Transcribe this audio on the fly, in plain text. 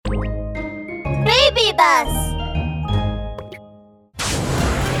Kirby Bus!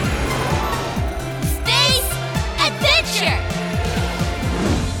 Space Adventure!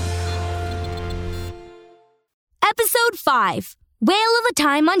 Episode 5, Whale of a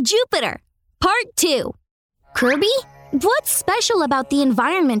Time on Jupiter, Part 2. Kirby, what's special about the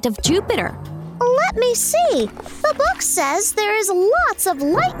environment of Jupiter? Let me see. The book says there is lots of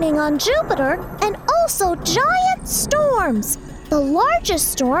lightning on Jupiter and also giant storms. The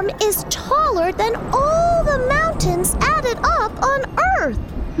largest storm is taller than all the mountains added up on Earth.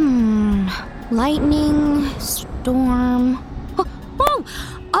 Lightning, storm... Oh,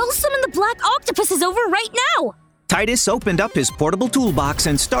 I'll summon the black octopuses over right now! Titus opened up his portable toolbox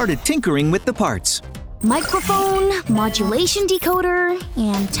and started tinkering with the parts. Microphone, modulation decoder,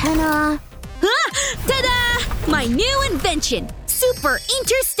 antenna... Ta-da! My new invention! Super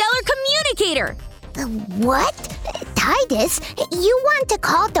Interstellar Communicator! What? Titus, you want to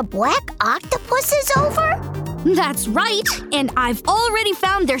call the black octopuses over? That's right, and I've already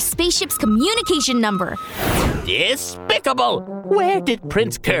found their spaceship's communication number. Despicable! Where did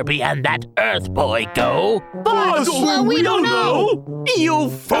Prince Kirby and that Earth boy go? Boss, we don't know! You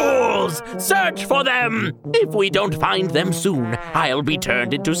fools! Search for them! If we don't find them soon, I'll be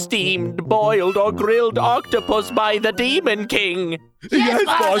turned into steamed, boiled, or grilled octopus by the Demon King! Yes,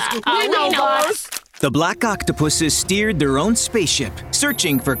 boss! We know, boss! The black octopuses steered their own spaceship,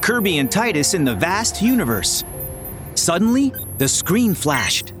 searching for Kirby and Titus in the vast universe. Suddenly, the screen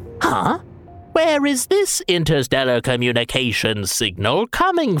flashed. Huh? Where is this interstellar communications signal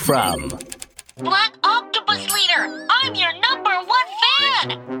coming from? Black Octopus Leader, I'm your #1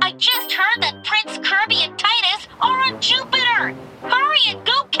 fan! I just heard that Prince Kirby and Titus are on Jupiter! Hurry and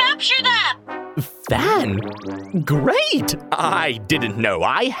go capture them! Fan? Great! I didn't know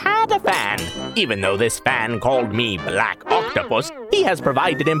I had a fan. Even though this fan called me Black Octopus, he has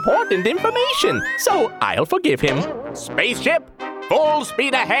provided important information, so I'll forgive him. Spaceship, full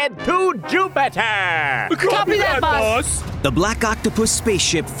speed ahead to Jupiter! Copy that, boss! The black octopus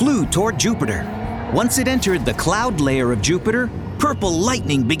spaceship flew toward Jupiter. Once it entered the cloud layer of Jupiter, purple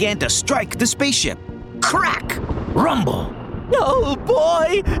lightning began to strike the spaceship. Crack! Rumble! Oh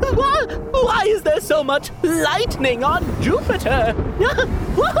boy! Why is there so much lightning on Jupiter?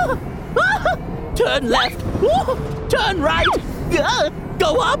 Turn left! Turn right!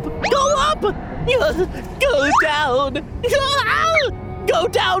 Go up! Go up! Go down! Go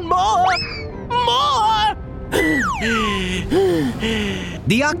down more! More!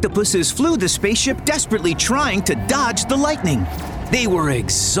 The octopuses flew the spaceship, desperately trying to dodge the lightning. They were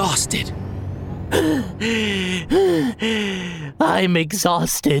exhausted. I'm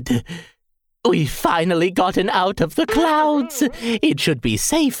exhausted. We've finally gotten out of the clouds. It should be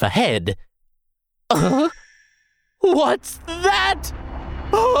safe ahead. What's that?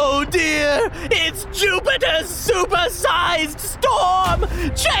 Oh dear! It's Jupiter's super-sized storm!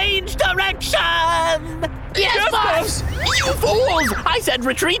 Change direction! Yes, boss! You fools! I said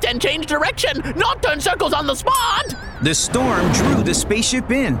retreat and change direction, not turn circles on the spot! The storm drew the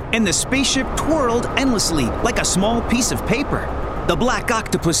spaceship in, and the spaceship twirled endlessly like a small piece of paper. The black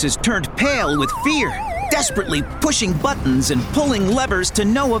octopuses turned pale with fear, desperately pushing buttons and pulling levers to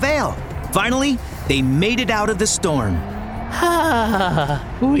no avail. Finally, they made it out of the storm.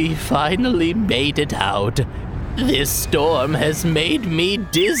 We finally made it out. This storm has made me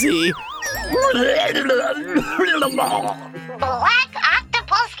dizzy. Black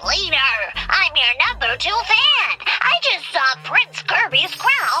Octopus Leader, I'm your #2 fan! I just saw Prince Kirby's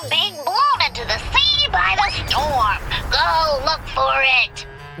crown being blown into the sea by the storm! Go look for it!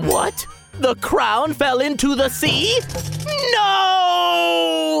 What? The crown fell into the sea?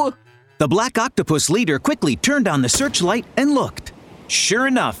 No! The black octopus leader quickly turned on the searchlight and looked. Sure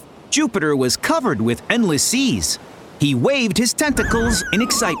enough, Jupiter was covered with endless seas. He waved his tentacles in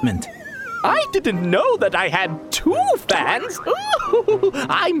excitement. I didn't know that I had 2 fans. Ooh,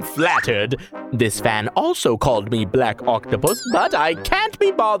 I'm flattered. This fan also called me Black Octopus, but I can't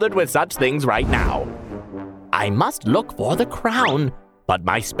be bothered with such things right now. I must look for the crown, but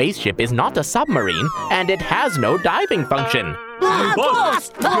my spaceship is not a submarine, and it has no diving function. Boss!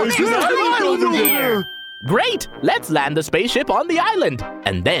 There's an island over there! Great! Let's land the spaceship on the island,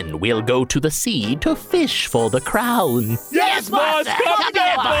 and then we'll go to the sea to fish for the crown. Yes, boss! Copy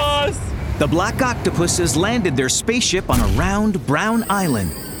that, boss! The black octopuses landed their spaceship on a round brown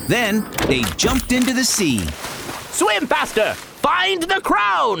island. Then they jumped into the sea. Swim faster! Find the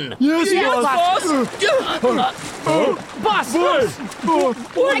crown! Yes, boss! Boss!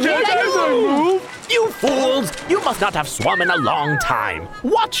 Why can't I move? You fools! You must not have swum in a long time.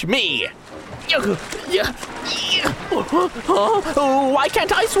 Watch me! Oh, why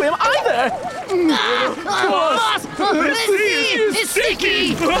can't I swim either? Boss, the sea is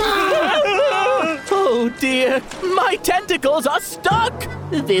sticky! Oh dear, my tentacles are stuck!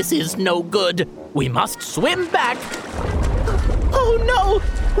 This is no good. We must swim back. Oh no!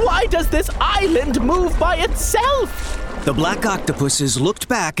 Why does this island move by itself? The black octopuses looked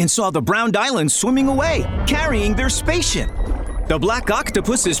back and saw the brown island swimming away, carrying their spaceship. The black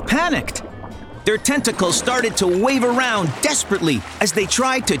octopuses panicked. Their tentacles started to wave around desperately as they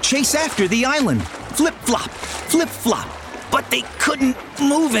tried to chase after the island. Flip-flop, flip-flop, but they couldn't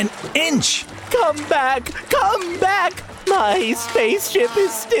move an inch. Come back! Come back! My spaceship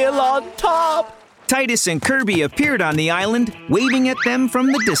is still on top! Titus and Kirby appeared on the island, waving at them from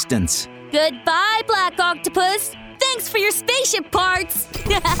the distance. Goodbye, Black Octopus. Thanks for your spaceship parts.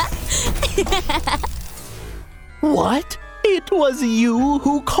 What? It was you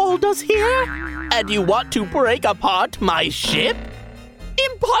who called us here? And you want to break apart my ship?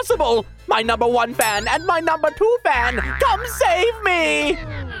 Impossible! My #1 fan and my #2 fan, come save me!